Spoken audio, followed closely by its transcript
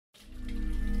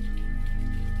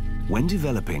When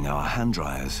developing our hand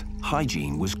dryers,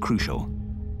 hygiene was crucial.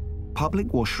 Public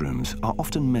washrooms are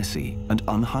often messy and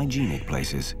unhygienic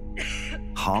places.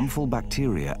 Harmful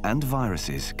bacteria and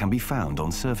viruses can be found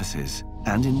on surfaces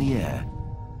and in the air.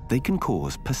 They can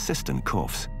cause persistent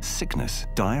coughs, sickness,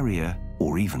 diarrhea,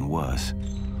 or even worse.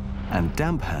 And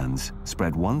damp hands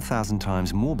spread 1,000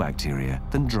 times more bacteria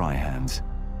than dry hands.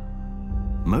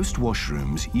 Most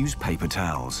washrooms use paper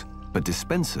towels, but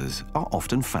dispensers are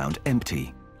often found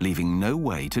empty, leaving no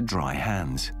way to dry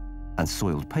hands. And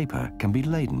soiled paper can be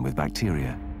laden with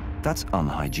bacteria. That's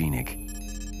unhygienic.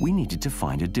 We needed to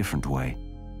find a different way.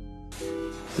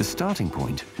 The starting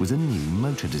point was a new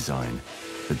motor design.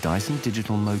 The Dyson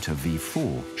Digital Motor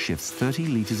V4 shifts 30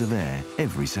 litres of air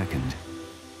every second.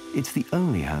 It's the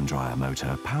only hand dryer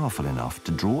motor powerful enough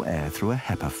to draw air through a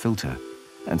HEPA filter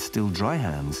and still dry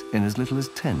hands in as little as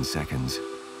 10 seconds.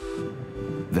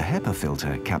 The HEPA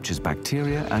filter captures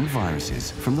bacteria and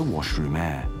viruses from the washroom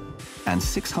air, and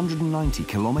 690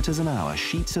 kilometers an hour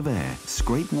sheets of air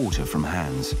scrape water from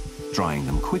hands, drying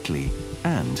them quickly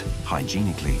and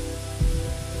hygienically.